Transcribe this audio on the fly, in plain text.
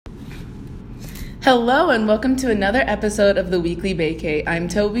Hello and welcome to another episode of the Weekly Vacay. I'm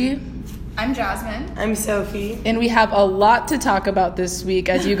Toby. I'm Jasmin. I'm Sophie. And we have a lot to talk about this week.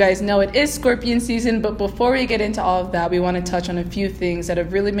 As you guys know, it is Scorpion season, but before we get into all of that, we want to touch on a few things that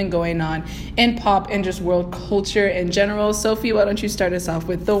have really been going on in pop and just world culture in general. Sophie, why don't you start us off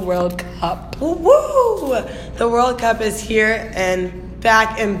with the World Cup? Woo! The World Cup is here and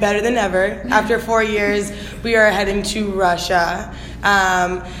back and better than ever. After 4 years, we are heading to Russia.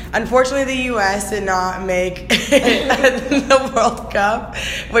 Unfortunately, the U.S. did not make the World Cup,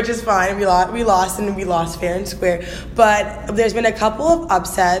 which is fine. We lost and we lost fair and square. But there's been a couple of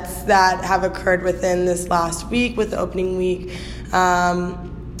upsets that have occurred within this last week, with the opening week.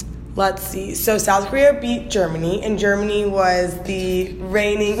 Let's see. So South Korea beat Germany, and Germany was the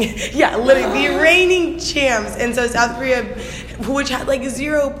reigning, the reigning champs. And so South Korea, which had like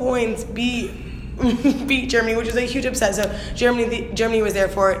 0 points, beat Germany, which was a huge upset. So Germany was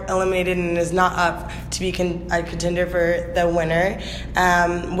therefore eliminated and is not up to be a contender for the winner.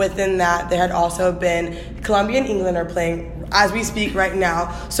 Within that, there had also been Colombia and England are playing as we speak right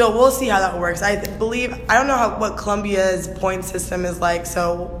now. So we'll see how that works. I don't know what Colombia's point system is like,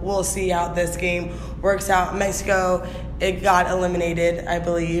 so we'll see how this game works out. Mexico, it got eliminated, I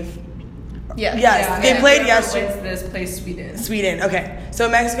believe. Yes, they played yesterday. This plays Sweden. Sweden, okay. So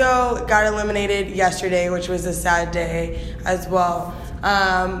Mexico got eliminated yesterday, which was a sad day as well.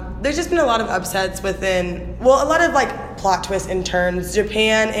 There's just been a lot of upsets within, a lot of like plot twists and turns.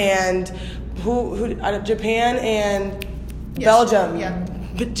 Japan and Belgium. Yeah.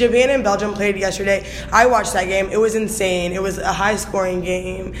 Japan and Belgium played yesterday. I watched that game. It was insane. It was a high-scoring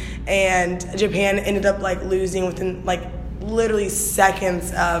game, and Japan ended up like losing within like literally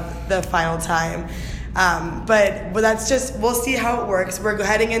seconds of the final time. But that's just, we'll see how it works. We're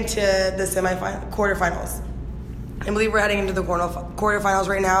heading into the quarterfinals. I believe we're heading into the quarterfinals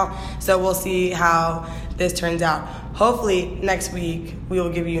right now, so we'll see how this turns out. Hopefully next week we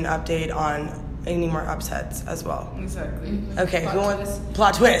will give you an update on any more upsets as well. Exactly. Mm-hmm. Okay,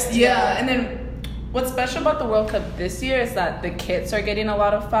 plot twist. Yeah, and then what's special about the World Cup this year is that the kits are getting a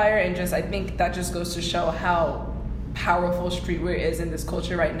lot of fire, and I think that just goes to show how powerful streetwear is in this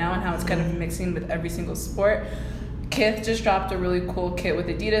culture right now and how it's kind of mixing with every single sport. Kith just dropped a really cool kit with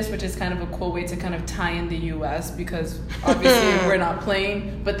Adidas, which is kind of a cool way to kind of tie in the U.S. because obviously we're not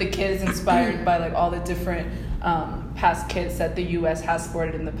playing, but the kit is inspired by like all the different past kits that the U.S. has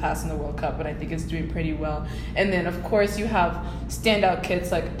sported in the past in the World Cup, and I think it's doing pretty well. And then, of course, you have standout kits,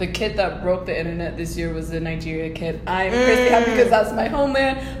 like the kit that broke the internet this year was the Nigeria kit. I'm personally happy because that's my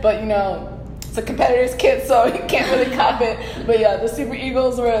homeland, but, it's a competitor's kit, so you can't really cop it. But yeah, the Super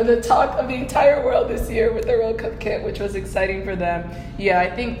Eagles were the talk of the entire world this year with the World Cup kit, which was exciting for them. Yeah, I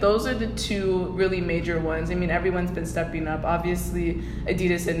think those are the two really major ones. I mean, everyone's been stepping up. Obviously,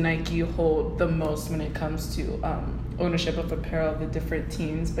 Adidas and Nike hold the most when it comes to ownership of apparel of the different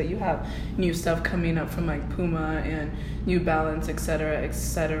teams. But you have new stuff coming up from like Puma and New Balance, etc.,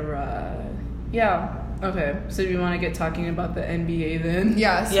 etc. Yeah. Okay, so do we want to get talking about the NBA then?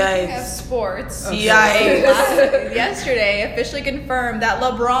 Yeah, speaking of sports, okay. Yesterday officially confirmed that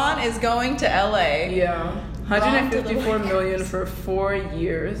LeBron is going to LA. Yeah, $154 million for 4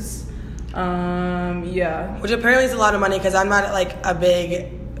 years. Yeah. Which apparently is a lot of money because I'm not like a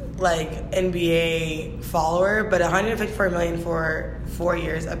big NBA follower, but $154 million for 4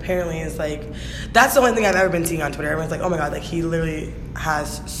 years apparently is like, that's the only thing I've ever been seeing on Twitter. Everyone's like, oh my god, like he literally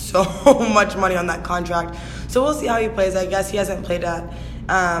has so much money on that contract. So we'll see how he plays. I guess he hasn't played in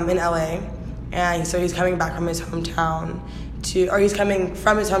LA, and so he's coming back from his hometown he's coming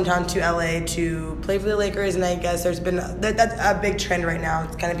from his hometown to LA to play for the Lakers. And I guess there's been that's a big trend right now.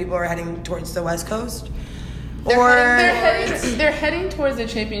 It's kind of people are heading towards the West Coast. They're heading towards the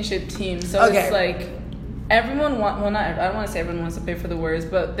championship team. So okay. It's like everyone I don't want to say everyone wants to play for the Warriors,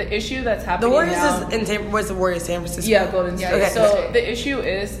 but the issue that's happening the Warriors now, was the Warriors San Francisco? Yeah, Golden State. Okay. So the issue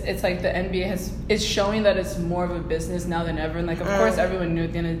is it's like the NBA is showing that it's more of a business now than ever. And like of course everyone knew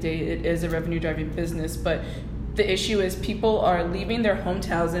at the end of the day it is a revenue driving business, but the issue is people are leaving their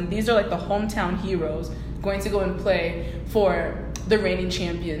hometowns, and these are like the hometown heroes going to go and play for the reigning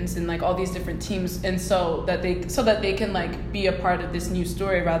champions and like all these different teams, and so that they can like be a part of this new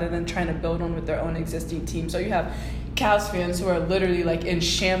story rather than trying to build on with their own existing team. So you have Cavs fans who are literally like in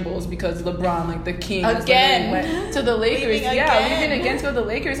shambles because LeBron, like the king, again went to the Lakers. Leaving again to go to the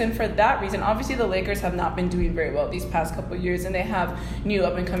Lakers, and for that reason, obviously the Lakers have not been doing very well these past couple of years, and they have new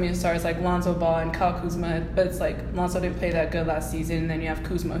up and coming stars like Lonzo Ball and Kyle Kuzma, but it's like Lonzo didn't play that good last season, and then you have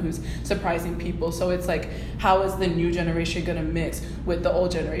Kuzma who's surprising people. So it's like, how is the new generation gonna mix with the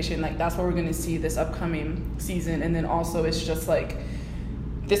old generation? Like that's what we're gonna see this upcoming season, and then also it's just like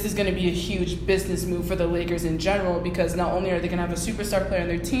this is going to be a huge business move for the Lakers in general, because not only are they going to have a superstar player on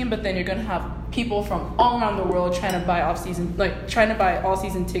their team, but then you're going to have people from all around the world trying to buy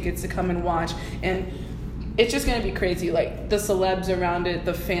all-season tickets to come and watch. And it's just going to be crazy. Like, the celebs around it,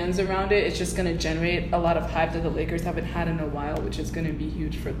 the fans around it, it's just going to generate a lot of hype that the Lakers haven't had in a while, which is going to be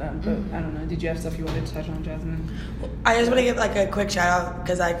huge for them. But I don't know. Did you have stuff you wanted to touch on, Jasmine? I just want to give like a quick shout out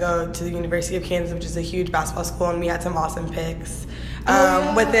because I go to the University of Kansas, which is a huge basketball school, and we had some awesome picks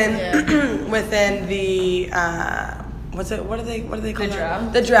within the what do they call The that?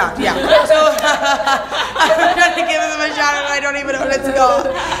 draft? The draft, yeah. So I'm trying to give them a shout out and I don't even know what it's called.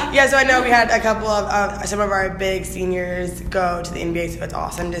 Yeah, so I know we had a couple of some of our big seniors go to the NBA, so it's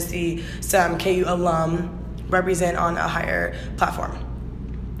awesome to see some KU alum represent on a higher platform.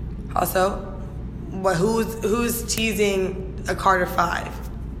 Also, who's teasing a Carter 5?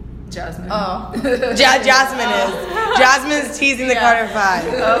 Jasmine. Oh. Jasmine is. Jasmine's teasing the Carter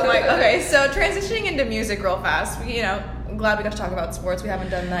 5. Oh my. Okay, so transitioning into music real fast. I'm glad we got to talk about sports. We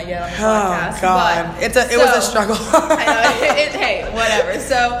haven't done that yet on the podcast. Oh God, but, it was a struggle. I know. Hey, whatever.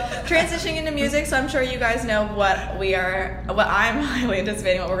 So transitioning into music. So I'm sure you guys know what I'm highly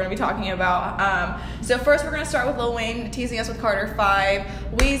anticipating, what we're going to be talking about. So first we're going to start with Lil Wayne teasing us with Carter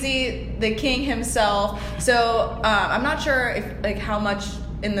 5. Wheezy, the king himself. So I'm not sure if how much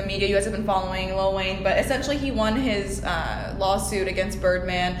in the media you guys have been following Lil Wayne, but essentially he won his lawsuit against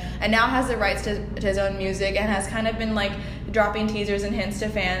Birdman and now has the rights to his own music and has kind of been like dropping teasers and hints to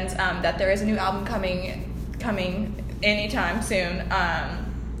fans that there is a new album coming anytime soon.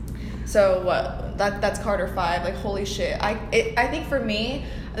 So that's Carter 5. Like, holy shit. I think for me,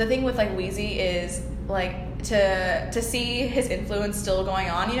 the thing with like Wheezy is like to see his influence still going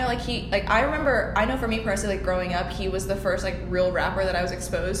on, I know for me personally, like growing up, he was the first like real rapper that I was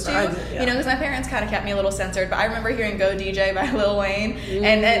exposed to, because my parents kind of kept me a little censored, but I remember hearing Go DJ by Lil Wayne,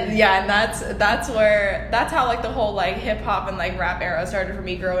 and that's how like the whole like hip hop and like rap era started for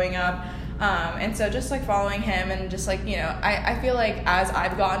me growing up. And so just like following him and just like, I feel like as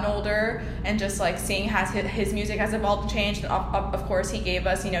I've gotten older and just like seeing his music has evolved and changed, and of course he gave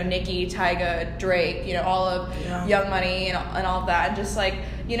us, Nicki, Tyga, Drake, all of Young Money and all of that, and just like,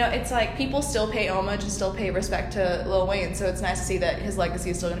 it's like people still pay homage and still pay respect to Lil Wayne, so it's nice to see that his legacy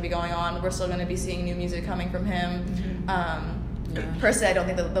is still going to be going on. We're still going to be seeing new music coming from him. Personally, I don't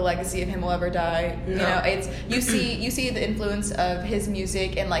think that the legacy of him will ever die. It's you see the influence of his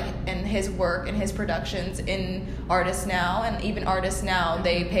music and his work and his productions in artists now, and even artists now,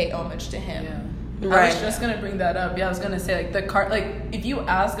 they pay homage to him. Yeah. Right. I was just gonna bring that up. Yeah, I was gonna say if you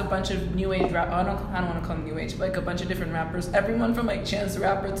ask a bunch of new age rap, I don't want to call them new age, but like a bunch of different rappers, everyone from like Chance the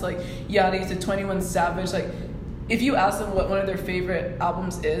Rapper to like Yachty to 21 Savage, like if you ask them what one of their favorite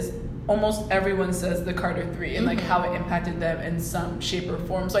albums is, almost everyone says the Carter 3 and like how it impacted them in some shape or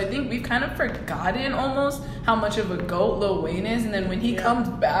form. So I think we've kind of forgotten almost how much of a GOAT Lil Wayne is, and then when he comes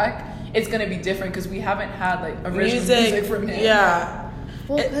back, it's gonna be different because we haven't had like original music from him. Yeah.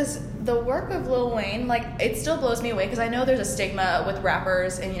 Well, because the work of Lil Wayne, like, it still blows me away because I know there's a stigma with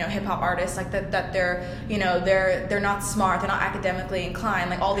rappers and hip hop artists, like that they're they're not smart, they're not academically inclined,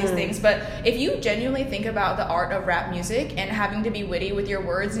 like all these things. But if you genuinely think about the art of rap music and having to be witty with your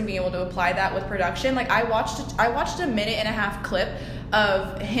words and being able to apply that with production, like I watched a 1.5-minute clip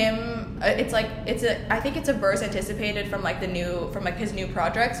of him. I think it's a verse anticipated from his new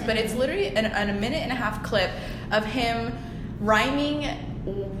projects, but it's literally a 1.5-minute clip of him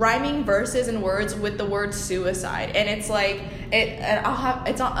rhyming verses and words with the word suicide, and it's like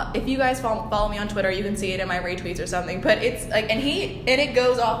if you guys follow me on Twitter, you can see it in my retweets or something, but it's like, and it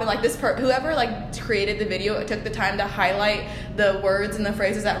goes off, and like whoever like created the video took the time to highlight the words and the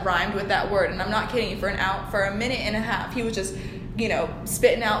phrases that rhymed with that word, and I'm not kidding you, for 1.5 minutes he was just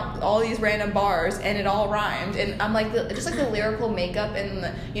spitting out all these random bars, and it all rhymed. And I'm like, just like the lyrical makeup and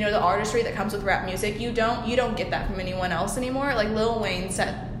the artistry that comes with rap music, you don't get that from anyone else anymore. Like Lil Wayne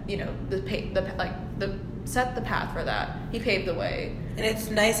set set the path for that. He paved the way. And it's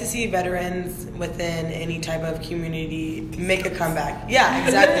nice to see veterans within any type of community make a comeback. Yeah,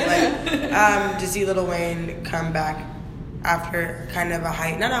 exactly. Like to see Lil Wayne come back after kind of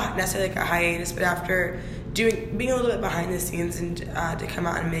not necessarily like a hiatus, but after being a little bit behind the scenes, and to come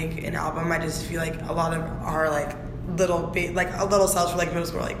out and make an album, I just feel like a lot of our like little selves for like middle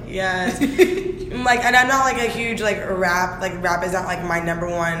school, like yes, like, and I'm not like a huge like rap is not like my number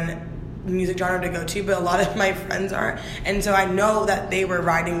one music genre to go to, but a lot of my friends are, and so I know that they were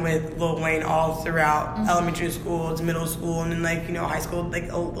riding with Lil Wayne all throughout elementary school to middle school, and then like high school, like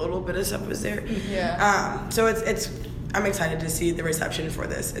a little bit of stuff was there. So it's I'm excited to see the reception for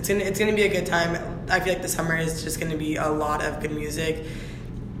this. It's gonna be a good time. I feel like the summer is just gonna be a lot of good music.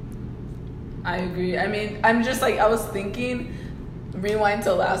 I agree. I mean, I'm just like, I was thinking, rewind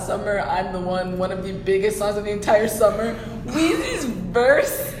to last summer, I'm the one of the biggest songs of the entire summer. Weezy's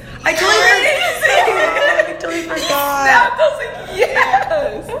verse. I totally forgot. Snapped. I was like,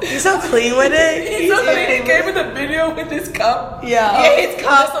 yes. He's so clean with it. He's so clean. He came in the video with his cup. Yeah. Yeah, his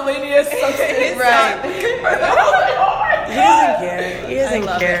cup. Miscellaneous substance. Right. He doesn't care. He doesn't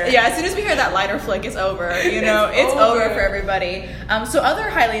care. Yeah, as soon as we hear that lighter flick, it's over. You know, it's over for everybody. So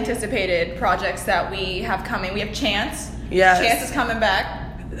other highly anticipated projects that we have coming, we have Chance. Yes. Chance is coming back.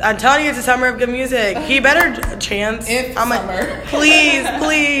 I'm telling you, it's a summer of good music. He better Chance. Summer.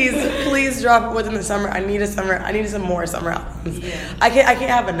 Please drop it within the summer. I need some more summer albums. Yeah. I can't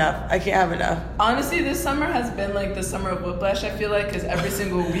have enough. Honestly, this summer has been like the summer of Whiplash. I feel like because every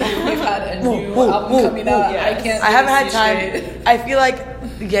single week we've had a new album coming out. Yes. I haven't had see time. I feel like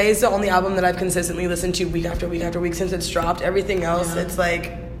Yay is the only album that I've consistently listened to week after week after week since it's dropped. Everything else, it's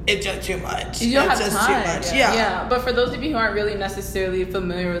like, it's just too much. You don't it's have just time. too much. Yeah. But for those of you who aren't really necessarily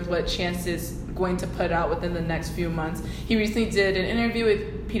familiar with what Chance is going to put out within the next few months, he recently did an interview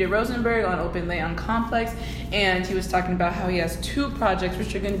with Peter Rosenberg on Open Lay on Complex, and he was talking about how he has 2 projects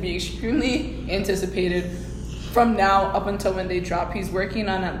which are going to be extremely anticipated from now up until when they drop. He's working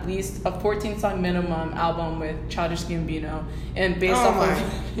on at least a 14-song minimum album with Childish Gambino, and based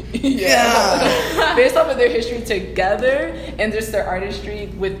based off of their history together and just their artistry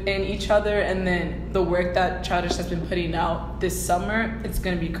within each other, and then the work that Childish has been putting out this summer, it's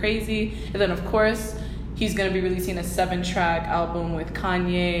gonna be crazy. And then of course he's gonna be releasing a 7-track album with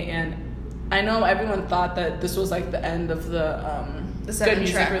Kanye, and I know everyone thought that this was like the end of the good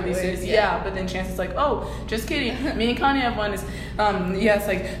music releases, but then Chance is like, oh, just kidding. Me and Kanye have one. Is it's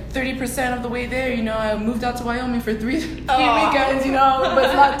like 30% of the way there. You know, I moved out to Wyoming for three weekends. You know, but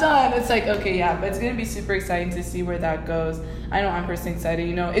it's not done. It's like, okay, but it's gonna be super exciting to see where that goes. I know I'm personally excited.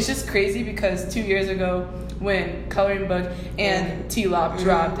 You know, it's just crazy because 2 years ago when Coloring Book and T-Lop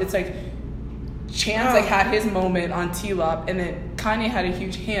dropped, it's like Chance like had his moment on T-Lop, and then Kanye had a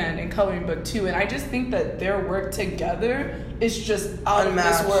huge hand in Coloring Book too, and I just think that their work together is just out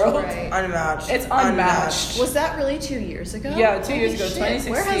unmatched. of this world. Right. Unmatched. It's unmatched. Was that really 2 years ago? Yeah, 2 years ago, Shit.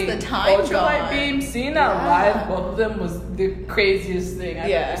 2016. Where has the time Ultralight gone? Beam, seeing that live, both of them was the craziest thing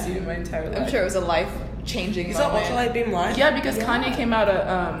I've ever seen in my entire life. I'm sure it was a life-changing You saw moment. Ultralight Beam live? Yeah, because Kanye came out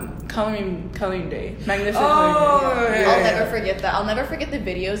at Coloring Day. Magnificent Coloring Day. I'll never forget that. I'll never forget the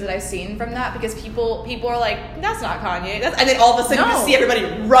videos that I've seen from that, because people are like, that's not Kanye. And then all of a sudden you just see everybody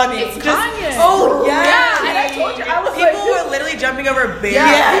running. It's Kanye. Oh, yeah. Yeah, and I told you, I was People were literally jumping over barriers.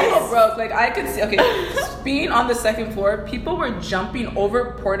 Yeah, people broke. Like, I could see, being on the second floor, people were jumping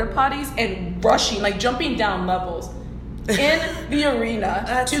over porta potties and rushing, like jumping down levels in the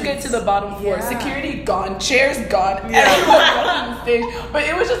arena to get to the bottom floor. Yeah. Security gone, chairs gone, everyone on the stage. But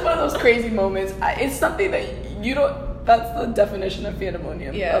it was just one of those crazy moments. It's something that you don't. That's the definition of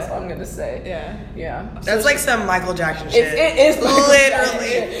pandemonium. Yeah. That's what I'm gonna say. Yeah. That's like some Michael Jackson shit. It is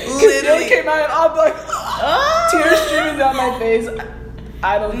literally came out and I'm like, tears streaming down my face.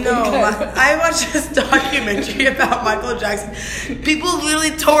 I don't know. I watched this documentary about Michael Jackson. People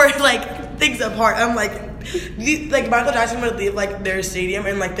literally tore like things apart. I'm like Michael Jackson would leave like their stadium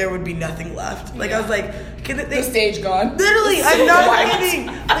and like there would be nothing left. Like I was like, the stage gone. Literally, I'm not kidding.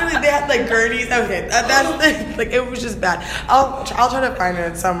 Literally, they had like gurneys. Okay, that's like it was just bad. I'll try to find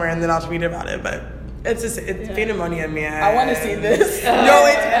it somewhere and then I'll tweet about it. But it's pandemonium, man. I want to see this. No,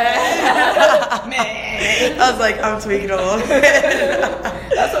 it's man. I was like, I'm tweaking a little bit.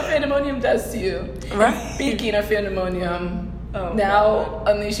 That's what pandemonium does to you. Right. Speaking of pandemonium,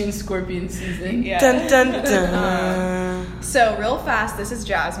 unleashing Scorpion season. Yeah. Dun dun dun. So real fast, this is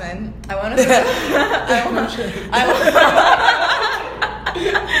Jasmin. I want to.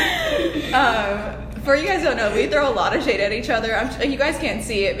 For you guys don't know, we throw a lot of shade at each other. You guys can't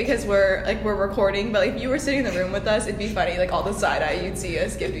see it because we're recording, but if you were sitting in the room with us, it'd be funny. Like all the side eye, you'd see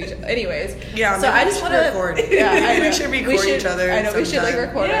us give to each other. Anyways, yeah. So I just want to record. Yeah, we should record each other. I know we should like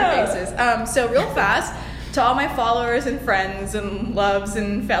record our faces. So real fast. To all my followers and friends and loves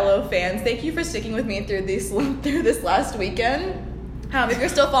and fellow fans, thank you for sticking with me through this last weekend. If you're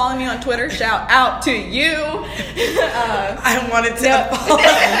still following me on Twitter, shout out to you. I wanted to follow.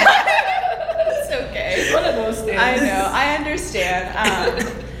 It's okay. It's one of those things. I know. I understand.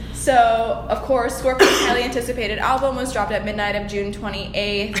 So, of course, Scorpion's highly anticipated album was dropped at midnight of June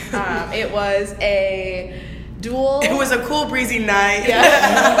 28th. It was a dual. It was a cool, breezy night.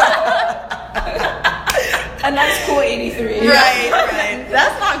 Yeah. A nice cool 83. Right.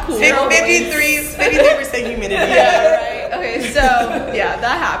 That's not cool. 53% humidity. Yeah, right. Okay, so yeah,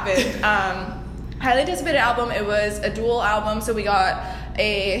 that happened. Highly anticipated album. It was a dual album, so we got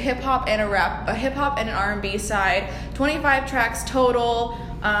a hip hop and an R&B side, 25 tracks total.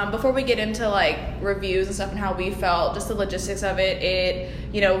 Before we get into like reviews and stuff and how we felt, just the logistics of it,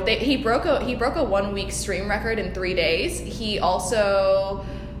 he broke a 1 week stream record in 3 days. He also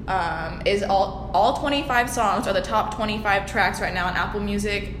is all 25 songs are the top 25 tracks right now on Apple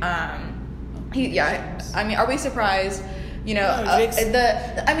Music. I mean, are we surprised?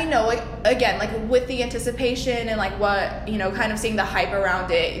 Again, like with the anticipation and like what, kind of seeing the hype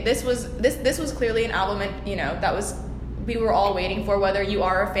around it, this was clearly an album, that we were all waiting for, whether you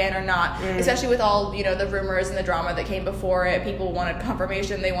are a fan or not, especially with all, the rumors and the drama that came before it. People wanted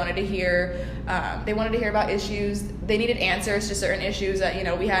confirmation. They wanted to hear about issues. They needed answers to certain issues that,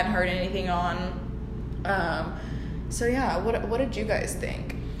 we hadn't heard anything on. What did you guys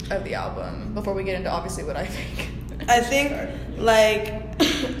think of the album before we get into obviously what I think? I think, like,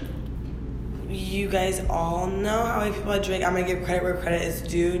 you guys all know how I feel about Drake. I'm going to give credit where credit is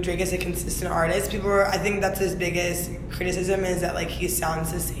due. Drake is a consistent artist. I think that's his biggest criticism is that, like, he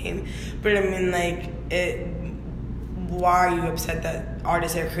sounds the same. But, I mean, like, why are you upset that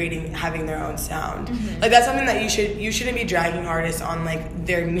artists are having their own sound? Mm-hmm. Like, that's something that you shouldn't be dragging artists on, like,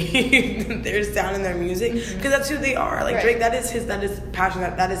 their sound and their music, because that's who they are. Like, right. Drake, that is passion,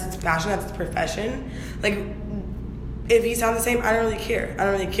 that is his passion, that's his profession. Like, if he sounds the same, I don't really care.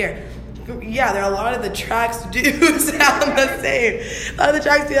 Yeah, there are a lot of the tracks do sound the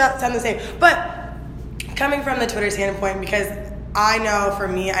same. But coming from the Twitter standpoint, because I know for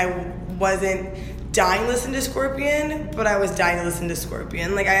me, I wasn't dying to listen to Scorpion, but I was dying to listen to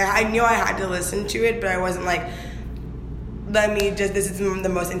Scorpion. Like, I knew I had to listen to it, but I wasn't like, this is the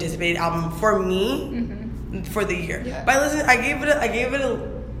most anticipated album for me for the year. Yeah. But I gave it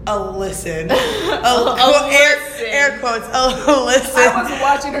a listen. Air quotes, a listen. I wasn't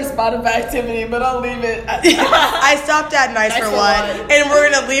watching her Spotify activity, but I'll leave it at I stopped at nice for one, and we're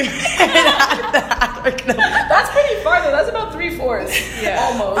going to leave it at that. That's pretty far, though. That's about 3/4. Yeah.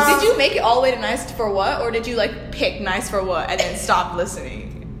 Almost. Did you make it all the way to nice for what, or did you, like, pick nice for what and then stop listening?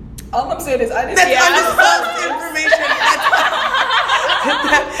 All I'm saying is That's undisclosed information.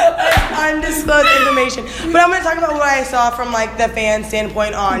 That's undisclosed information. But I'm going to talk about what I saw from, like, the fan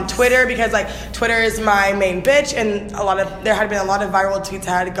standpoint on Twitter, because, like, Twitter is my main bitch, and there had been a lot of viral tweets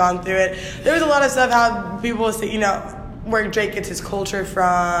that had gone through it. There was a lot of stuff how people say, where Drake gets his culture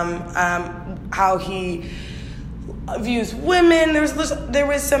from, how he views women. There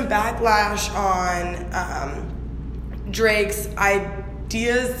was some backlash on Drake's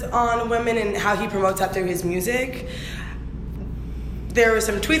ideas on women and how he promotes that through his music. There were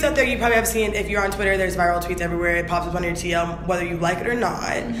some tweets out there you probably have seen. If you're on Twitter, there's viral tweets everywhere. It pops up on your TL, whether you like it or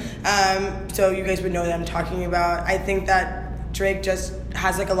not. So you guys would know that I'm talking about. I think that Drake just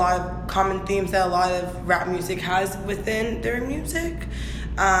has, like, a lot of common themes that a lot of rap music has within their music.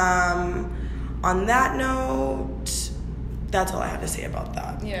 On that note, that's all I have to say about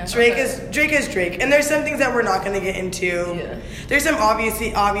that. Yeah, Drake is Drake, and there's some things that we're not going to get into. Yeah. There's some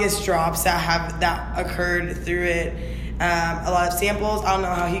obvious drops that occurred through it. A lot of samples. I don't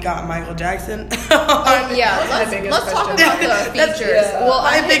know how he got Michael Jackson. Let's talk about the features.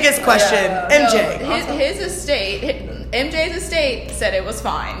 My biggest question, MJ. MJ's estate said it was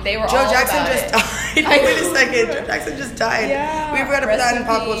fine. They were Joe all Jackson about just it. died. Wait a second. Joe Jackson just died. Yeah. We've got to put that in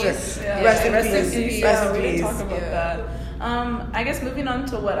pop culture. Yeah. Rest in peace. Yeah, we didn't talk about that. I guess moving on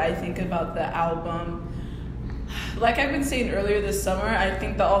to what I think about the album. Like I've been saying earlier this summer, I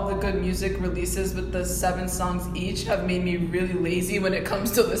think that all the good music releases with the 7 songs each have made me really lazy when it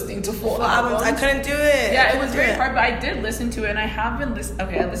comes to listening to full albums. I couldn't do it. Yeah, it was very hard, but I did listen to it, and I have been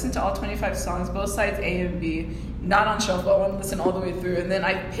I listened to all 25 songs, both sides A and B, not on shuffle. I want to listen all the way through, and then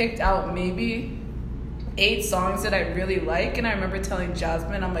I picked out maybe 8 songs that I really like, and I remember telling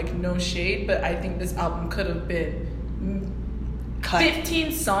Jasmin, I'm like, no shade, but I think this album could have been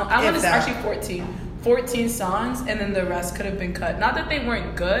 15 songs. I want to say actually 14 songs, and then the rest could have been cut. Not that they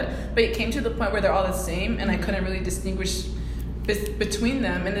weren't good, but it came to the point where they're all the same, and I couldn't really distinguish between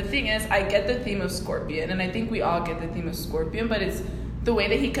them. And the thing is, I get the theme of Scorpion, and I think we all get the theme of Scorpion, but it's the way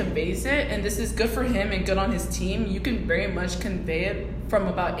that he conveys it, and this is good for him and good on his team. You can very much convey it from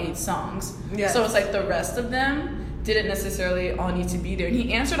about 8 songs. Yes. So it's like the rest of them didn't necessarily all need to be there. And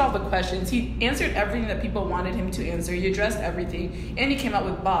he answered all the questions. He answered everything that people wanted him to answer. He addressed everything, and he came out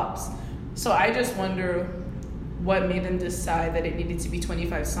with bops. So I just wonder what made them decide that it needed to be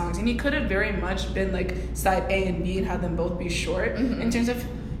 25 songs. And he could have very much been like side A and B and had them both be short in terms of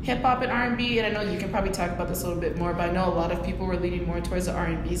hip-hop and R&B. And I know you can probably talk about this a little bit more, but I know a lot of people were leaning more towards the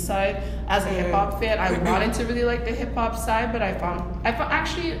R&B side. As a hip-hop fan, I wanted to really like the hip-hop side, but I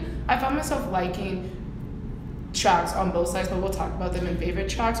found myself liking tracks on both sides, but we'll talk about them in favorite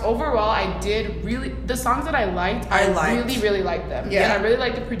tracks. Overall, I did really, the songs that I liked, I really liked them. Yeah. And I really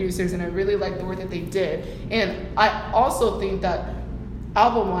liked the producers, and I really liked the work that they did. And I also think that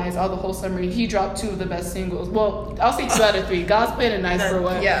album-wise, all the whole summer, he dropped 2 of the best singles. Well, I'll say 2 out of 3. God's Plan and Nice for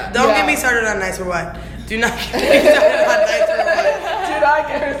What. Yeah. Don't get me started on Nice for What. Do not get me started on Nice for What. Do not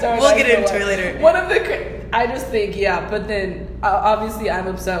get her started. We'll get into it later. One of the, I just think, yeah, but then obviously I'm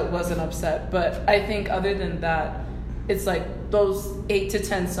Upset wasn't upset, but I think other than that, it's like those 8 to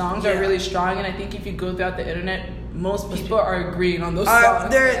 10 songs are really strong, and I think if you go throughout the internet, most people are agreeing on those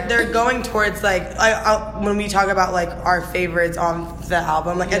songs. They're going towards like when we talk about like our favorites on the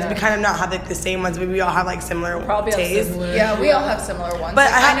album, like we kind of not have like the same ones, but we all have like similar Probably tastes. Yeah, we all have similar ones.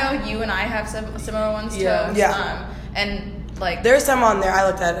 But like, I know you and I have some similar ones too. Yeah. And like there's some on there, I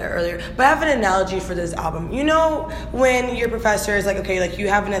looked at it earlier, but I have an analogy for this album. You know when your professor is like, okay, like you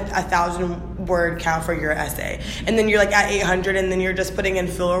have a 1,000-word count for your essay, and then you're like at 800, and then you're just putting in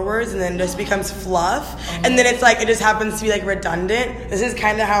filler words, and then it just becomes fluff, and then it's like it just happens to be like redundant. This is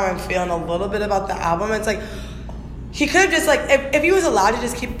kind of how I'm feeling a little bit about the album. It's like he could have just like if he was allowed to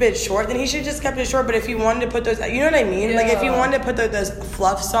just keep it short, then he should just kept it short. But if he wanted to put those, you know what I mean? Yeah. Like if he wanted to put those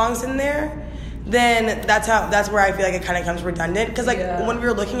fluff songs in there, then that's where I feel like it kind of comes redundant. Because like when we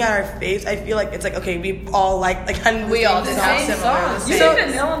were looking at our faves, I feel like it's like, okay, we all like kind of we all just have same similar songs. You hit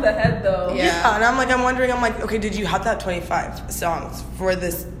the nail on the head though. Yeah, and I'm wondering, okay, did you have that 25 songs for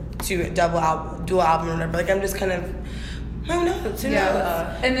this dual album or whatever? Like I'm just kind of, who knows?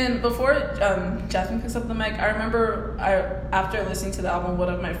 And then before Jasmin picks up the mic, I remember after listening to the album, one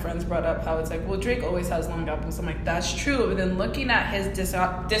of my friends brought up how it's like, well, Drake always has long albums. I'm like, that's true. But then looking at his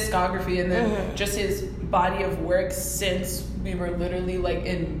discography and then just his body of work since we were literally like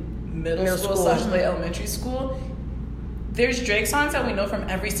in middle school / like elementary school, there's Drake songs that we know from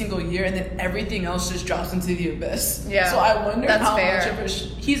every single year, and then everything else just drops into the abyss. Yeah. So I wonder how much of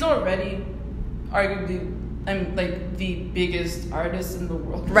he's already arguably like the biggest artist in the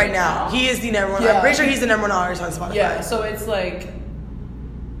world right now. He is the number one. I'm pretty sure he's the number 1 artist on Spotify. Yeah, so it's like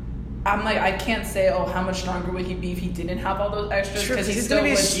I'm like, I can't say, how much stronger would he be if he didn't have all those extras? Because he's going to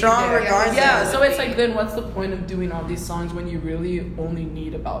be strong regardless. Yeah, so it's like, then what's the point of doing all these songs when you really only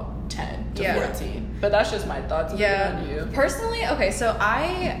need about 10 to 14? But that's just my thoughts. Yeah. Personally, okay, so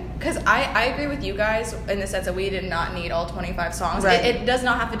I agree with you guys in the sense that we did not need all 25 songs. Right. It does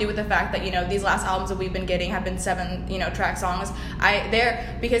not have to do with the fact that, these last albums that we've been getting have been 7, track songs.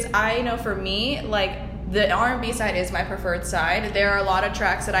 Because I know for me, like, the R&B side is my preferred side. There are a lot of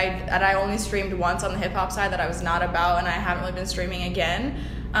tracks that I only streamed once on the hip hop side that I was not about, and I haven't really been streaming again.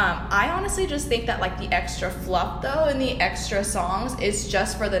 I honestly just think that like the extra fluff though and the extra songs is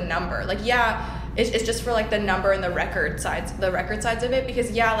just for the number. Like it's just for like the number and the record sides of it, because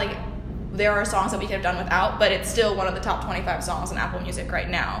like there are songs that we could have done without, but it's still one of the top 25 songs on Apple Music right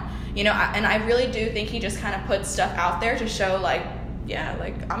now. And I really do think he just kind of puts stuff out there to show like,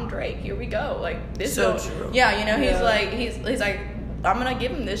 like I'm Drake, here we go, like this so true. He's like I'm gonna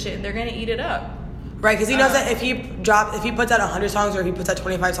give him this shit and they're gonna eat it up, right? Because he knows that if he puts out 100 songs, or if he puts out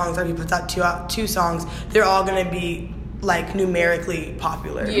 25 songs, or if he puts out two songs, they're all gonna be like numerically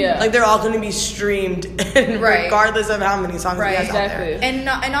popular. Like they're all going to be streamed regardless of how many songs he has out there. And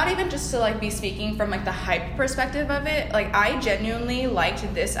not even just to like be speaking from like the hype perspective of it. Like I genuinely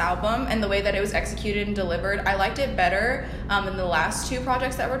liked this album and the way that it was executed and delivered. I liked it better than the last 2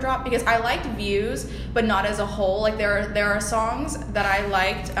 projects that were dropped, because I liked Views, but not as a whole. Like there are songs that I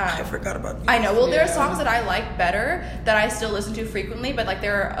liked. I forgot about Views. I know. Well, there are songs that I like better that I still listen to frequently, but like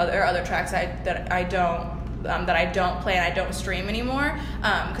there are other tracks that I don't play and I don't stream anymore,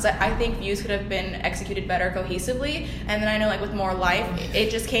 because I think Views could have been executed better cohesively. And then I know like with More Life,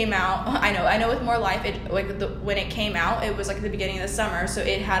 it just came out. I know with More Life, when it came out, it was like at the beginning of the summer, so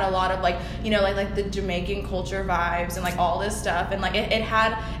it had a lot of like like the Jamaican culture vibes and like all this stuff, and like it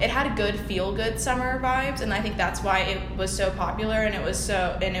had good feel good summer vibes, and I think that's why it was so popular and it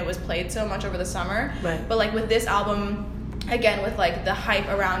was played so much over the summer. Right. But like with this album, again, with like the hype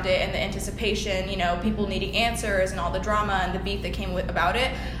around it and the anticipation, people needing answers and all the drama and the beef that came about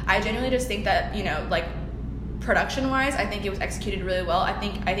it, I genuinely just think that, like production wise, I think it was executed really well. I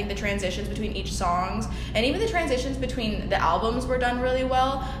think the transitions between each songs and even the transitions between the albums were done really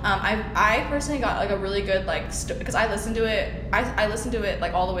well. I personally got like a really good because I listened to it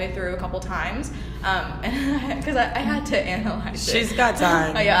like all the way through a couple times, and because I had to analyze it. She's got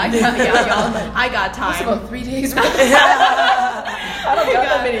time. Y'all, I got time. It's about 3 days. I don't got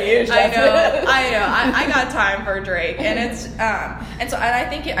that many years. I know. I got time for Drake, and it's I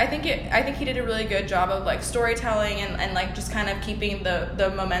think he did a really good job of like storytelling and like just kind of keeping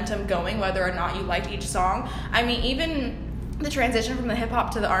the momentum going, whether or not you liked each song. I mean, even the transition from the hip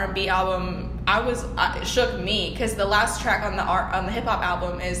hop to the R&B album, it shook me, because the last track on the hip hop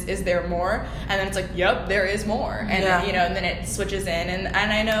album is There More, and then it's like, yep, there is more, and and then it switches in, and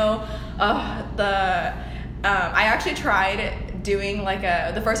I know I actually tried doing like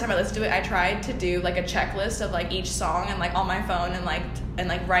the first time I listened to it, I tried to do like a checklist of like each song and like on my phone and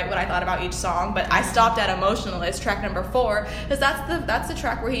write what I thought about each song, but I stopped at Emotionalist, track number 4, because that's the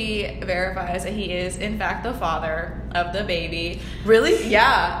track where he verifies that he is in fact the father of the baby. Really?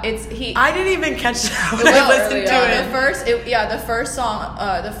 Yeah, I didn't even catch that when I listened to it. The first song,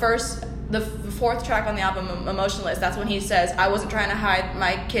 the fourth track on the album, Emotionless, that's when he says, I wasn't trying to hide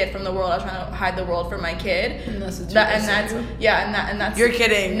my kid from the world, I was trying to hide the world from my kid. And that's You're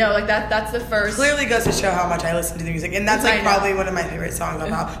kidding. No, like that's the first. Clearly goes to show how much I listen to the music, and that's like probably one of my favorite songs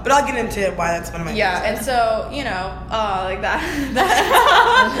on album. But I'll get into why that's one of my favorite songs. And so, like that.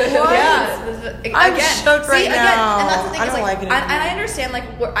 Yeah. I'm shook right now. And that's the thing, I don't like it. And I understand,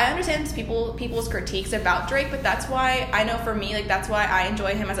 I understand people's critiques about Drake, but that's why I know for me, like, that's why I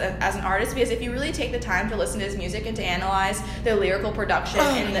enjoy him as an artist, because if you really take the time to listen to his music and to analyze the lyrical production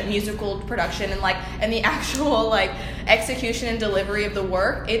and the musical production and the actual like execution and delivery of the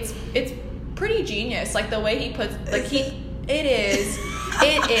work, it's pretty genius. Like the way he puts it is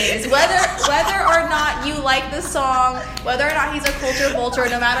whether or not you like the song, whether or not he's a culture vulture,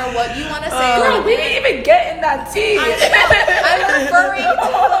 no matter what you want to say. Girl, we didn't even get in that tea. I'm referring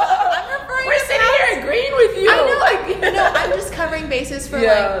We're sitting here agreeing with you. I know. I'm just covering bases for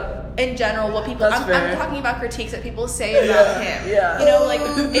in general what people. I'm talking about critiques that people say about him. Yeah.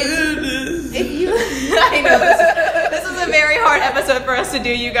 If you. I know this is a very hard episode for us to do,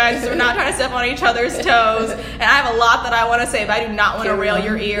 you guys. We're not trying to step on each other's toes, and I have a lot that I want to say, but I do not want to rail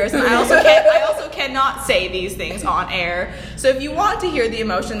your ears, and I also cannot say these things on air. So if you want to hear the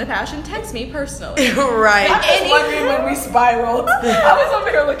emotion, the passion, text me personally. Right. I was wondering when we spiraled. I was over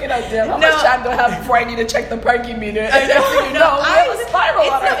here looking at them. How much time do I have before I need to check the parking meter? I know. I was spiraling.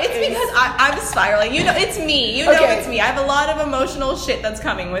 It's because I'm spiraling. It's me. It's me. I have a lot of emotional shit that's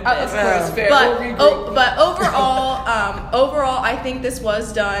coming with this. Of course, fair. But overall, I think this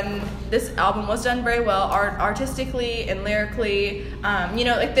album was done very well, artistically and lyrically.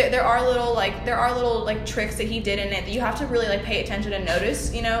 There are little tricks that he did in it that you have to really like pay attention and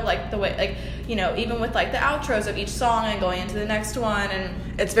notice. Like the way even with like the outros of each song and going into the next one, and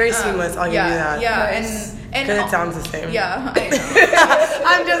it's very seamless. I'll give you that. Yeah, nice. And because it sounds the same. Yeah,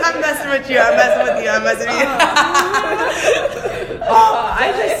 I know. I'm messing with you. I'm messing with you.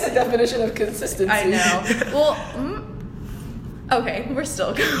 It's the definition of consistency. I know. Well. Okay, we're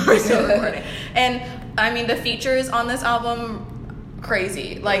still recording. And I mean, the features on this album,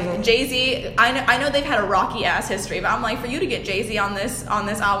 crazy. Like Jay-Z, I know they've had a rocky ass history, but I'm like, for you to get Jay-Z on this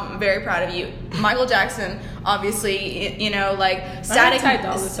album, I'm very proud of you. Michael Jackson, obviously, like Static. Ty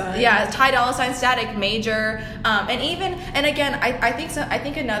Dolla $ign. Yeah, Ty Dolla $ign, Static, Major, and again, I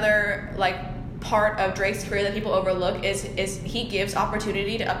think another like part of Drake's career that people overlook is he gives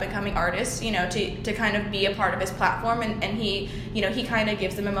opportunity to up and coming artists, to kind of be a part of his platform, and he kind of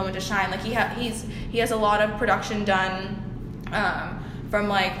gives them a moment to shine. Like he has a lot of production done from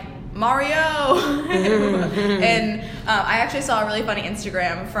like Mario and I actually saw a really funny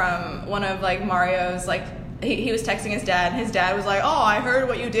Instagram from one of like Mario's, like he was texting his dad, and his dad was like, oh, I heard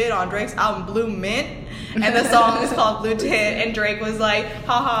what you did on Drake's album Blue Mint, and the song is called Blue Tint, and Drake was like,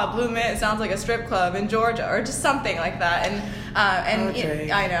 haha, Blue Mint sounds like a strip club in Georgia, or just something like that. And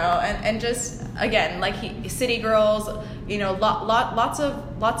I know, and just again, like City Girls, lots of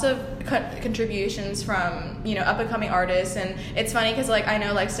contributions from up and coming artists. And it's funny because like I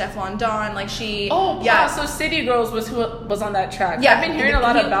know like Stefflon Don, like she so City Girls was who was on that track. Yeah, I've been hearing a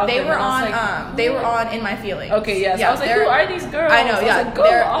lot about they them. They were on In My Feelings. Okay, yes. I was like, who are these girls? I know,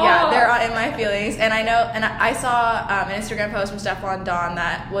 they're on In My Feelings, and I know, and I saw an Instagram post from Stefflon Don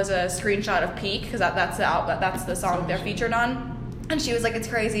that was a screenshot of Peak, because that's the song they're featured on. And she was like, it's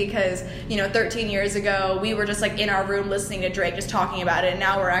crazy because, 13 years ago, we were just like in our room listening to Drake, just talking about it. And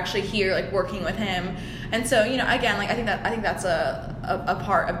now we're actually here, like working with him. And so, again, like I think that's a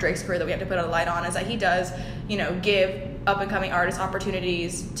part of Drake's career that we have to put a light on, is that he does, give up and coming artists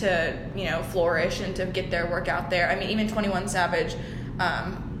opportunities to, flourish and to get their work out there. I mean, even 21 Savage,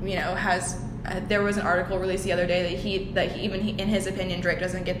 there was an article released the other day that he in his opinion, Drake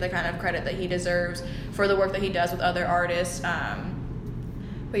doesn't get the kind of credit that he deserves for the work that he does with other artists.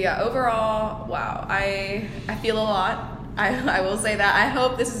 But yeah, overall, wow, I feel a lot. I will say that. I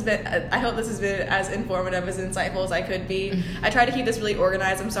hope this has been as informative, as insightful as I could be. I tried to keep this really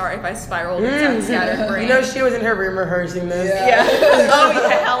organized. I'm sorry if I spiraled and sound scattered brain. You know, she was in her room rehearsing this. Yeah. Oh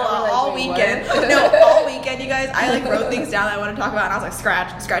yeah, hella all weekend. No, all weekend, you guys. I like wrote things down that I want to talk about, and I was like,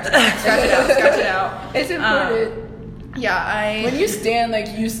 scratch it out. It's important. Yeah, when you stand, like,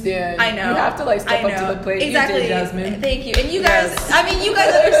 you stand. I know. You have to, like, step up to the plate. Exactly. You did, Jasmin. Thank you. And you guys, I mean, you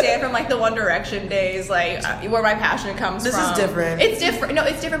guys understand from, like, the One Direction days, like, where my passion comes from. This is different. It's different. No,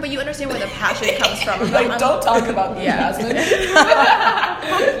 it's different, but you understand where the passion comes from. Like, don't talk about me, Jasmin.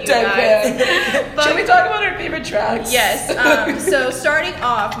 Fuck you guys. Should we talk about our favorite tracks? Yes. So, starting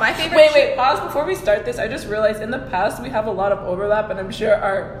off, my favorite... Wait, pause. Before we start this, I just realized in the past we have a lot of overlap, and I'm sure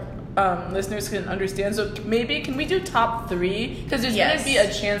our... listeners can understand. So maybe can we do top 3? Because there's gonna be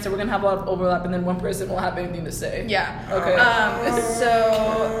a chance that we're gonna have a lot of overlap, and then one person will have anything to say. Yeah. Okay.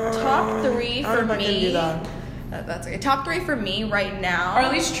 So top 3 for me. Can do that. That's okay. Top 3 for me right now. Or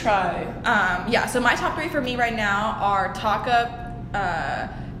at least try. Yeah. So my top 3 for me right now are Talk Up,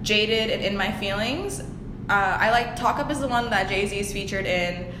 Jaded, and In My Feelings. I like Talk Up is the one that Jay-Z is featured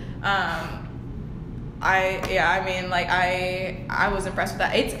in. I was impressed with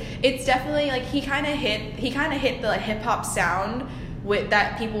that. It's definitely like he kind of hit the like, hip hop sound with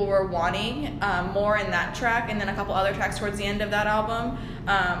that people were wanting more in that track, and then a couple other tracks towards the end of that album.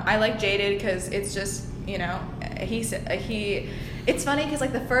 I like Jaded because it's just, you know, it's funny because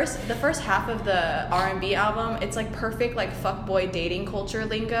like the first half of the R&B album, it's like perfect like fuckboy dating culture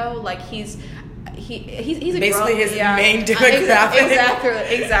lingo. Like he's a basically grown, his main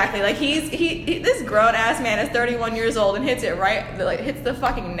demographic. Exactly. Like he this grown ass man is 31 years old and hits the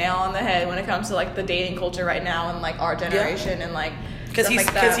fucking nail on the head when it comes to like the dating culture right now and like our generation and like because he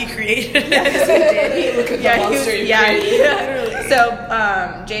created it. Yeah. So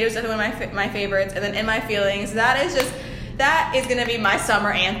Jade was definitely one of my favorites, and then In My Feelings, that is gonna be my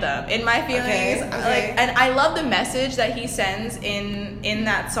summer anthem. In My Feelings, like, and I love the message that he sends in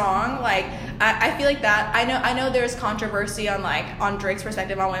that song. Like, I feel like that. I know there's controversy on Drake's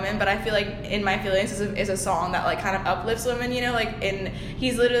perspective on women, but I feel like In My Feelings is a song that like kind of uplifts women. You know, like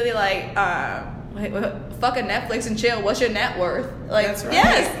he's literally like. Fuck a Netflix and chill. What's your net worth? Like, that's right.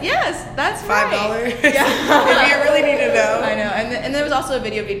 Yes, that's $5. right. Yeah, if you really need to know. I know, and there was also a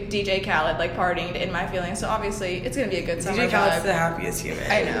video of DJ Khaled like partying to In My Feelings. So obviously, it's gonna be a good summer. DJ Khaled's the happiest human.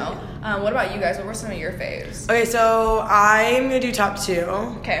 I know. What about you guys? What were some of your faves? Okay, so I'm gonna do top 2.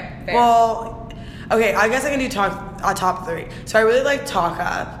 Okay. Fair. Well, okay, I guess I can do top 3. So I really like Talk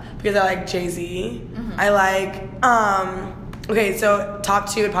Up because I like Jay-Z. Mm-hmm. I like okay, so top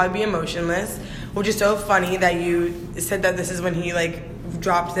 2 would probably be Emotionless, which is so funny that you said that this is when he like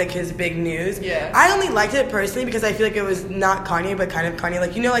dropped like his big news. Yeah. I only liked it personally because I feel like it was not Kanye but kind of Kanye.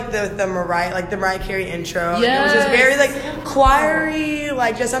 Like, you know, like the Mariah Carey intro. Yes. It was just very like choiry,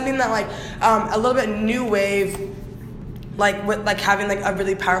 like just something that like a little bit new wave, like with like having like a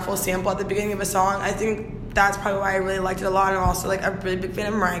really powerful sample at the beginning of a song. I think that's probably why I really liked it a lot. And I'm also like a really big fan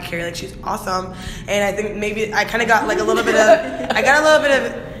of Mariah Carey. Like, she's awesome. And I think maybe I kind of got like a little bit of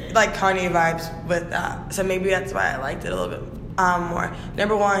like Kanye vibes with that. So maybe that's why I liked it a little bit more.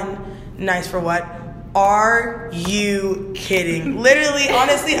 Number 1, Nice for What? Are you kidding? Literally,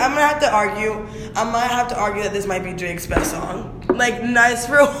 honestly, I might have to argue that this might be Drake's best song. Like, Nice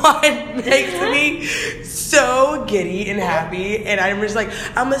for What makes me so giddy and happy. And I'm just like,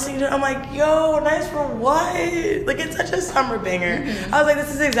 I'm listening to it, I'm like, yo, Nice for What? Like, it's such a summer banger. Mm-hmm. I was like,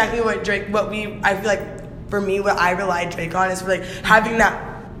 this is exactly what I feel like, for me, what I rely Drake on is for like having that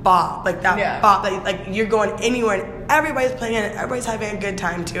bop, like that bop that like you're going anywhere and everybody's playing it, everybody's having a good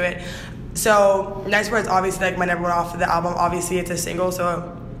time to it. So Nice for What's obviously like my number 1 off of the album. Obviously it's a single,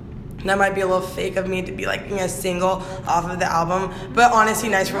 so that might be a little fake of me to be like a single off of the album. But honestly,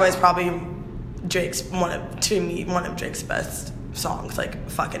 Nice for What is probably one of Drake's best songs, like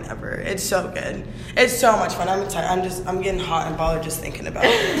fucking ever. It's so good. It's so much fun. I'm excited. I'm getting hot and bothered just thinking about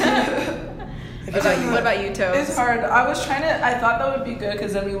it. What about you, Toes? It's hard. I thought that would be good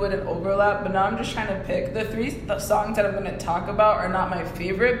because then we wouldn't overlap, but now I'm just trying to pick. The songs that I'm going to talk about are not my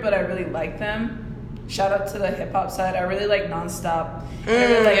favorite, but I really like them. Shout out to the hip hop side. I really like Nonstop. I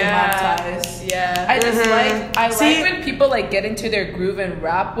really like Mob Ties. Yeah. I just like when people like get into their groove and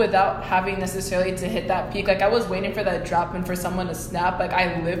rap without having necessarily to hit that peak. Like, I was waiting for that drop and for someone to snap. Like,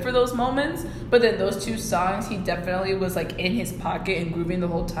 I live for those moments. But then those 2 songs, he definitely was like in his pocket and grooving the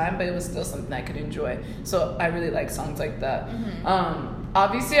whole time, but it was still something I could enjoy. So I really like songs like that. Mm-hmm.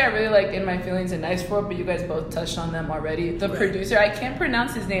 Obviously, I really like In My Feelings and Nice For It, but you guys both touched on them already. The producer, I can't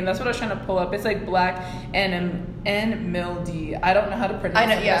pronounce his name. That's what I was trying to pull up. It's like Black and Mildy. I don't know how to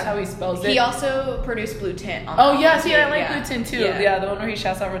pronounce it. That's how he spells it. He also produced Blue Tint on Oh, yeah. See, I like Blue Tint too. Yeah. The one where he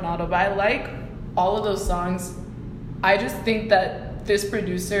shouts out Ronaldo. But I like all of those songs. I just think that this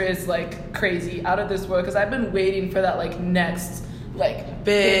producer is like crazy, out of this world, because I've been waiting for that like next like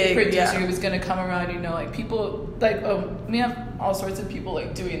big producer who's gonna come around, you know, like people like we have all sorts of people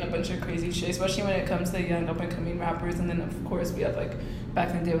like doing a bunch of crazy shit, especially when it comes to young up and coming rappers, and then of course we have like back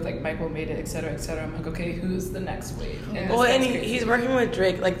in the day with like Michael Made It, etc. I'm like, okay, who's the next wave? And he's working with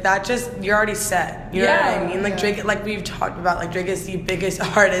Drake, like that, just you're already set, you know what I mean? Like Drake, like we've talked about, like Drake is the biggest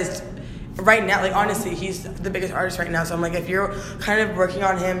artist right now, like honestly, he's the biggest artist right now. So I'm like, if you're kind of working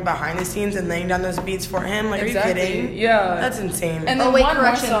on him behind the scenes and laying down those beats for him, like, are you kidding? Yeah, that's insane. And then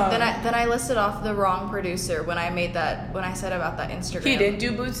correction. Then I listed off the wrong producer when I said about that Instagram. He didn't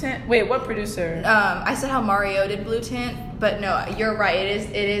do Blue Tint. Wait, what producer? I said how Mario did Blue Tint, but no, you're right.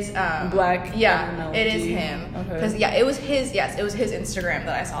 It is Black. Yeah, it is him. Because it was his. Yes, it was his Instagram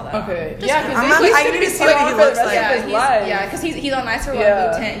that I saw that. Okay. On. Yeah, because I need to see what he looks like. Yeah, because he's on Nice for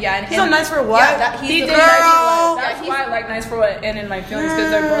What Blue Tint. Yeah, and he's on Nice for What? Yeah, he did girl. That's why I like Nice for What and In My Feelings,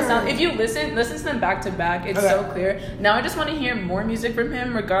 because they're both sound. If you listen to them back to back, it's so clear. Now I just want to hear more music from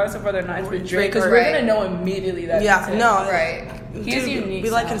him, regardless of whether or not it's with Drake, because we're gonna know immediately that. He's unique. We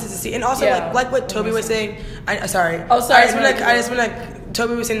like consistency, and also like what Toby was saying. Sorry.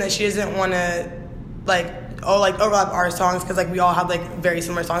 Toby was saying that she doesn't want to overlap our songs, because like we all have like very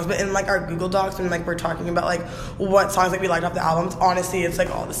similar songs, but in like our Google Docs, when like we're talking about like what songs like we liked off the albums, honestly it's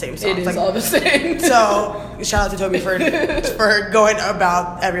like all the same songs. It is like, all the same. So shout out to Toby for going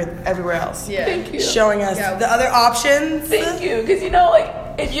about everywhere else. Yeah, thank you. Showing us the other options. Thank you, because you know, like,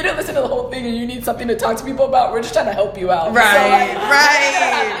 if you didn't listen to the whole thing and you need something to talk to people about, we're just trying to help you out. Right, so, like,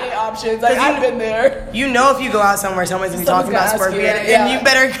 right. Options. Like, I've been there. You know, if you go out somewhere, someone's gonna be talking about Scorpion, and you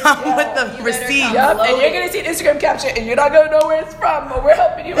better come with the receipt. Yep, and you're gonna see an Instagram caption, and you're not gonna know where it's from, but we're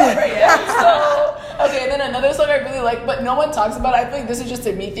helping you out right now. So, okay, and then another song I really like, but no one talks about it. I feel like this is just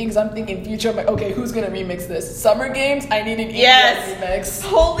a me thing, because I'm thinking future. I'm like, okay, who's gonna remix this? Summer Games. I need an EDM remix.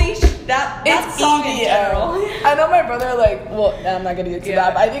 Holy that song in general. I know my brother, like, well, I'm not gonna get to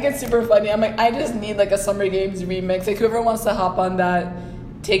that, but I think it's super funny. I'm like, I just need like a Summer Games remix. Like, whoever wants to hop on that,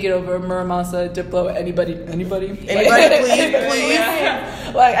 take it over. Muramasa, Diplo, anybody, please.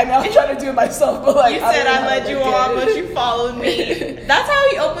 Yeah. Like, I mean, I'm trying to do it myself, but like, you said I led you on, but you followed me. That's how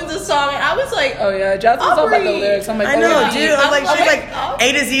he opens a song, and I was like, oh yeah, Jasmine's all about the lyrics. I'm like, I know, dude. I'm like, she's like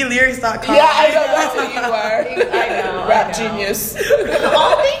A to Z lyrics.com. Yeah, I know, that's what you are. I know, rap genius.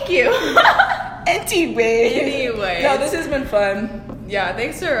 Oh, thank you. Anyway, no, this has been fun. Yeah,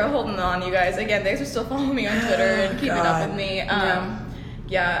 thanks for holding on, you guys. Again, thanks for still following me on Twitter and keeping up with me.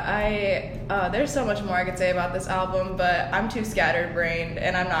 There's so much more I could say about this album, but I'm too scatterbrained,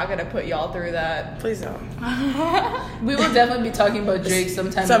 and I'm not gonna put y'all through that. Please don't. We will definitely be talking about Drake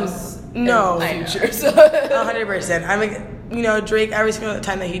sometime in the future. So 100%. I mean, Drake, every single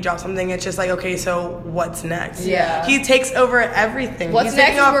time that he drops something, it's just like, okay, so what's next? Yeah. He takes over everything. What's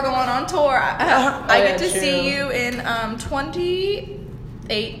next is we're going on tour. I get to see you in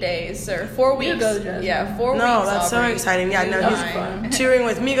 28 days or 4 weeks. 4 weeks. No, that's so exciting. Yeah, no, he's touring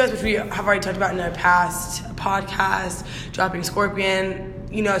with Migos, which we have already talked about in a past podcast, dropping Scorpion.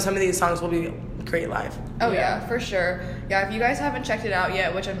 Some of these songs will be great live. Oh yeah, for sure. Yeah, if you guys haven't checked it out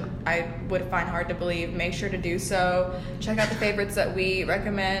yet, which I would find hard to believe, make sure to do so. Check out the favorites that we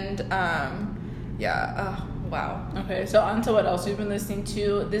recommend. Wow. Okay, so on to what else we've been listening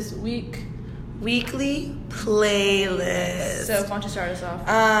to this week. Weekly playlist. So why don't you start us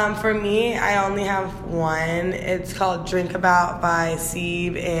off? For me, I only have one. It's called Drink About by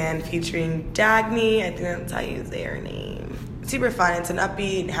Sieb and featuring Dagny. I think that's how you say her name. Super fun. It's an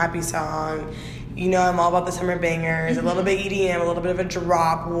upbeat, happy song. I'm all about the summer bangers, a little bit EDM, a little bit of a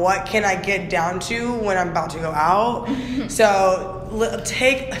drop. What can I get down to when I'm about to go out? So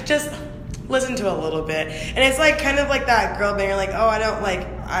just listen to a little bit. And it's like kind of like that girl banger, like, oh, I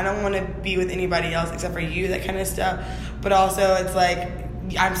don't want to be with anybody else except for you, that kind of stuff. But also it's like,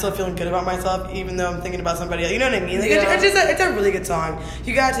 I'm still feeling good about myself even though I'm thinking about somebody else. You know what I mean? Like, it's a really good song.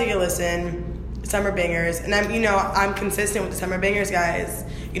 You gotta take a listen. Summer bangers. And I'm consistent with the summer bangers, guys.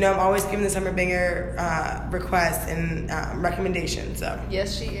 I'm always giving the summer banger requests and recommendations. So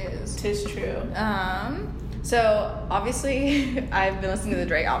yes, she is. 'Tis true. So obviously I've been listening to the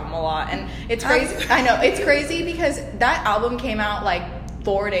Drake album a lot, and it's crazy. I know it's crazy because that album came out like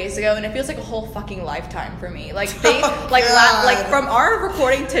 4 days ago, and it feels like a whole fucking lifetime for me. Like they like from our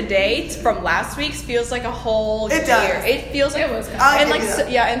recording to date from last week's feels like a whole year. Does. It feels like It was. and like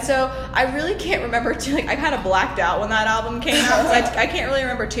and so I really can't remember too. Like I kind of blacked out when that album came out. So I can't really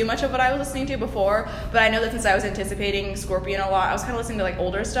remember too much of what I was listening to before, but I know that since I was anticipating Scorpion a lot, I was kind of listening to like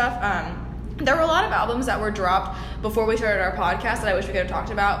older stuff. There were a lot of albums that were dropped before we started our podcast that I wish we could have talked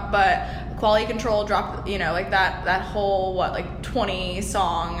about, but Quality Control dropped, like that whole 20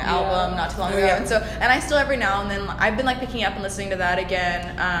 song album not too long ago. And I still every now and then I've been like picking up and listening to that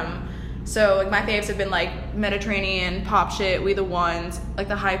again. So like my faves have been like Mediterranean, Pop Shit, We the Ones, like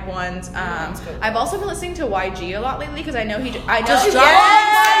the hype ones. I've also been listening to YG a lot lately because I know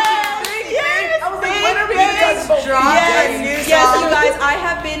Yes! I was like, when are we going to talk about Yes, you guys, I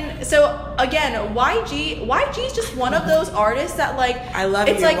have been, so again, YG is just one of those artists that like, I love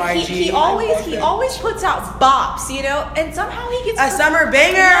it's you, like YG. he always puts out bops, and somehow he gets a summer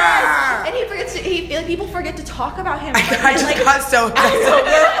banger. Yes, and people forget to talk about him. I just got so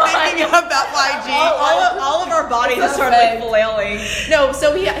thinking about YG. All of our bodies are sort of like flailing. No,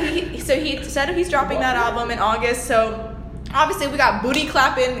 so he said he's dropping that album in August, so obviously we got booty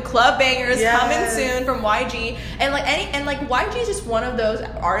clapping club bangers coming soon from YG, and YG is just one of those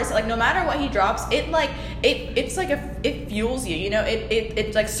artists that, like, no matter what he drops, it fuels you,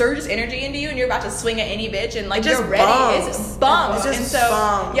 it like surges energy into you, and you're about to swing at any bitch, and like you're ready. It's bums. It's just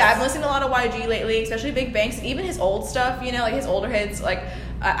bums. I've been listening to a lot of YG lately, especially Big Banks, even his old stuff, like his older hits. Like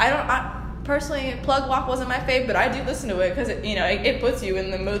I personally, Plug Walk wasn't my fave, but I do listen to it because it puts you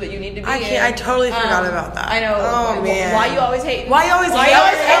in the mood that you need to be in. I totally forgot about that. I know. Oh man. Why you always hate? Why you always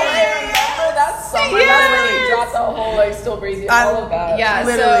hate? That summer, that's really dropped the whole like Still Crazy, all of that. Yeah,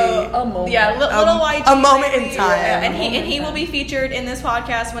 literally so, a moment. Yeah, little YG. A moment in time. Yeah, and he will be featured in this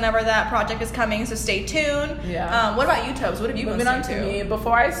podcast whenever that project is coming. So stay tuned. Yeah. What about you, Tobes? What have you been Moving on listening to to? me,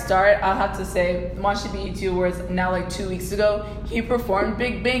 before I start, I'll have to say, Watch the BET Awards now like 2 weeks ago, he performed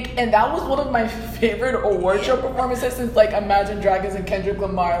Big Bank, and that was one of my favorite award show performances since like Imagine Dragons and Kendrick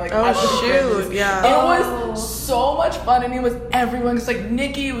Lamar. Like, at the Grammys. Yeah. It was so much fun, and it was everyone. It's like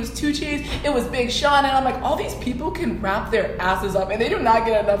Nicki, it was 2 Chainz, it was Big Sean, and I'm like, all these people can rap their asses up, and they do not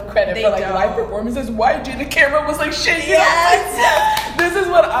get enough credit for like live performances. YG, the camera was like shaking. Yes. This is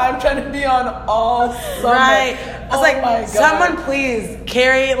what I'm trying to be on all summer. Right. I was my God. Someone please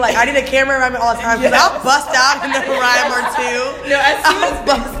carry, like, I need a camera around me all the time because I'll bust out in a rhyme or two. No, as soon as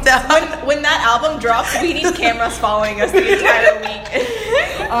bust out. when that album drops, we need cameras following us the entire week.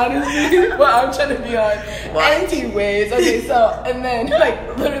 Honestly, but I'm trying to be on anti-waves. Okay, so, and then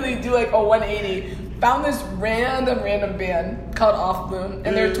like literally do like a 180. Found this random band called Off Bloom,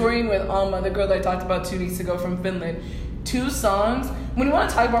 and they're touring with Alma, the girl that I talked about 2 weeks ago from Finland. 2 songs. When you want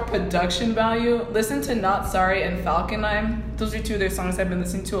to talk about production value, listen to Not Sorry and Falcon Eye. Those are 2 of their songs I've been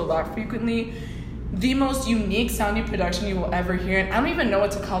listening to a lot frequently. The most unique sounding production you will ever hear, and I don't even know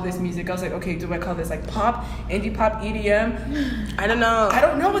what to call this music. I was like, okay, do I call this like pop, indie pop, EDM? I don't know. I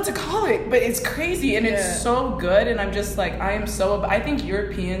don't know what to call it, but it's crazy and it's so good, and I'm just like, I think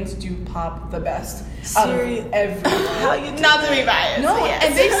Europeans do pop the best. Seriously, Not to be biased. No, yes.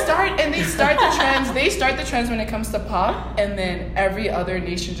 and they start the trends. They start the trends when it comes to pop, and then every other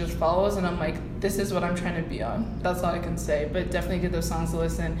nation just follows. And I'm like, this is what I'm trying to be on. That's all I can say. But definitely give those songs a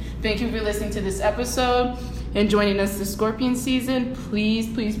listen. Thank you for listening to this episode and joining us this Scorpion season. Please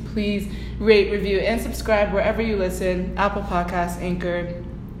rate, review, and subscribe wherever you listen: Apple Podcasts, Anchor,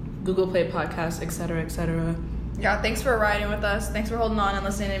 Google Play Podcasts, etc., etc. Yeah, thanks for riding with us. Thanks for holding on and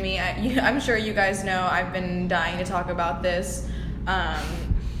listening to me. I'm sure you guys know I've been dying to talk about this.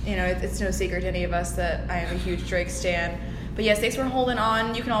 It's no secret to any of us that I am a huge Drake stan. But yes, thanks for holding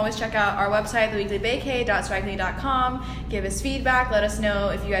on. You can always check out our website, theweeklybakey.strikely.com. Give us feedback. Let us know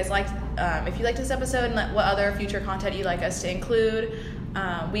if you guys liked this episode and what other future content you'd like us to include.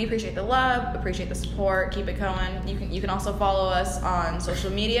 We appreciate the love, appreciate the support. Keep it going. You can also follow us on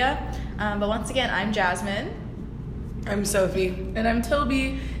social media. But once again, I'm Jasmin. I'm Sophie. And I'm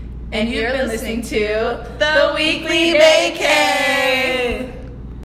Toby. And you're listening to The Weekly Bakey.